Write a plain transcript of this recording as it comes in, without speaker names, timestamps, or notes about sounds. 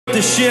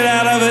the shit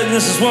out of it, and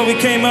this is what we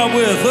came up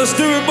with. Let's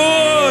do it,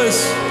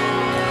 boys!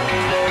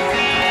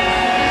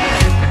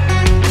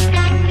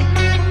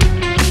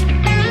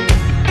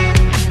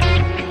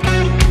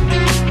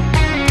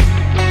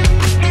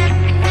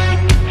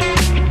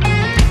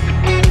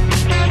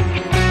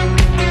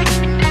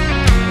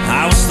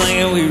 I was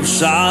thinking we were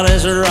solid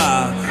as a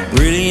rock,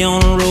 really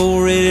on the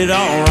road, read it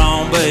all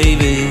wrong,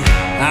 baby.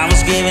 I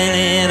was giving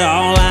it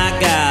all I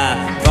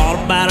got,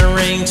 thought about a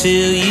ring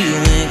till you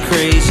went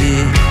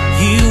crazy.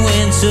 You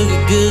went, took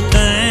a good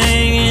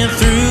thing and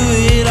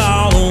threw it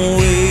all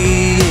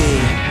away.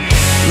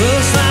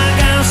 Looks like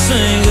I'm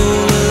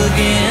single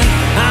again.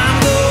 I'm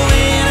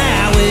going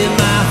out with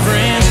my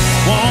friends.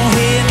 Won't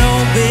hear no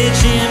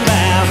bitching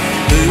about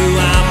who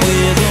I'm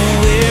with or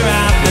where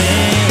I've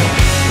been.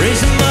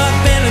 Raise them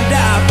up in a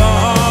dive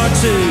bar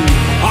too.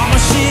 All my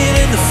shit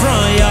in the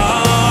front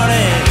yard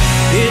and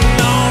hitting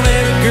on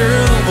every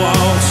girl that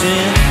walks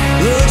in.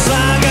 Looks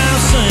like I'm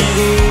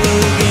single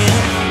again.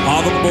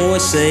 All the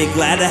boys say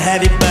glad to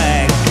have you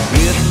back.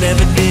 It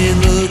never did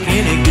look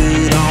any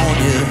good on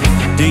you.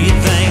 Do you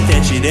think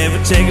that you'd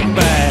ever take it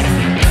back?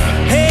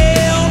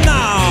 Hell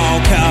no,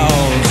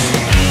 cause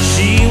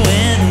she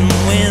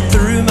went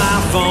through my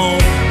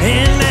phone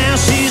and now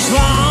she's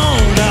long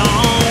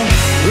gone.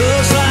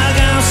 Looks like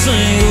I'm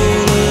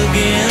single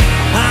again.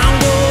 I'm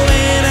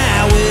going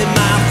out with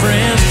my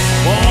friends.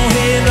 Won't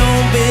hear no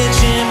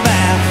bitching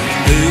about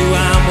who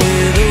I'm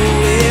with or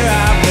where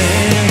I've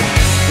been.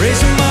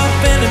 Raise them up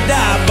in a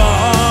dive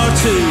bar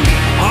too.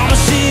 All my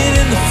shit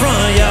in the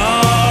front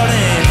yard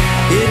and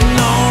hitting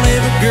on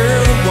every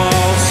girl that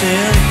walks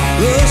in.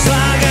 Looks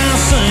like I'm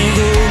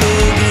single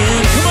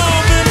again. Come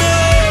on, baby!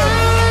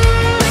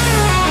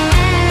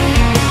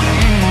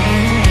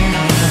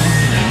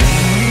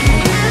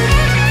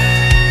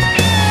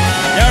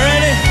 Y'all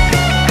ready?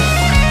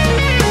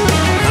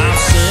 I'm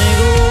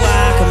single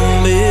like a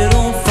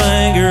middle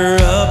finger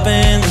up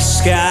in the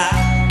sky.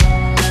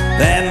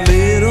 That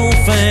middle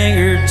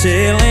finger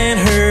telling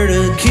her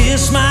to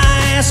kiss my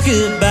ass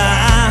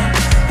goodbye.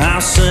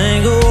 I'm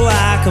single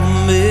like a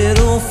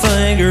middle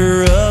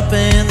finger up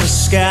in the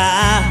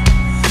sky.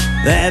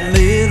 That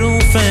middle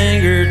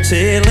finger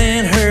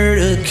telling her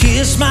to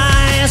kiss my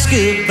ass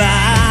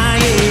goodbye.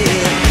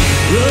 Yeah,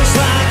 looks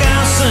like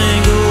I'm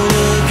single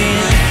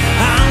again.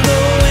 I'm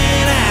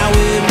going out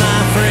with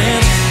my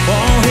friends.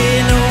 Won't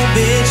hear no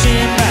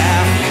bitching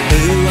about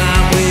who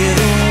I'm with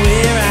or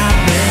where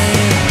I've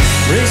been.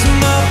 Raise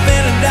them up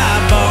in a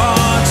dive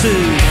bar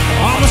too.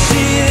 All my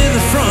shit in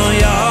the front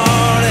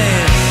yard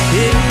and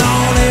hitting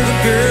on every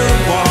girl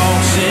that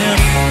walks in.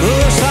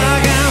 Looks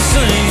like I'm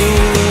single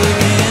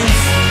again.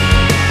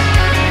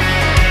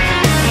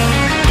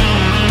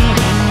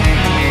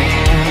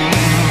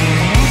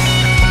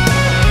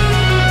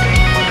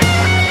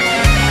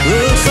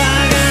 Looks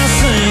like I'm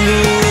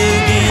single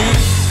again.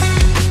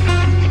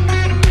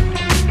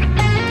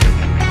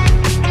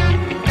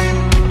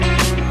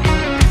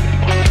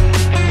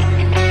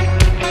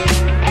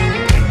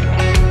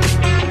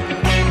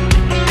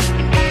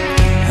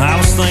 I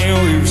was thinking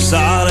we were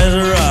solid as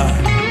a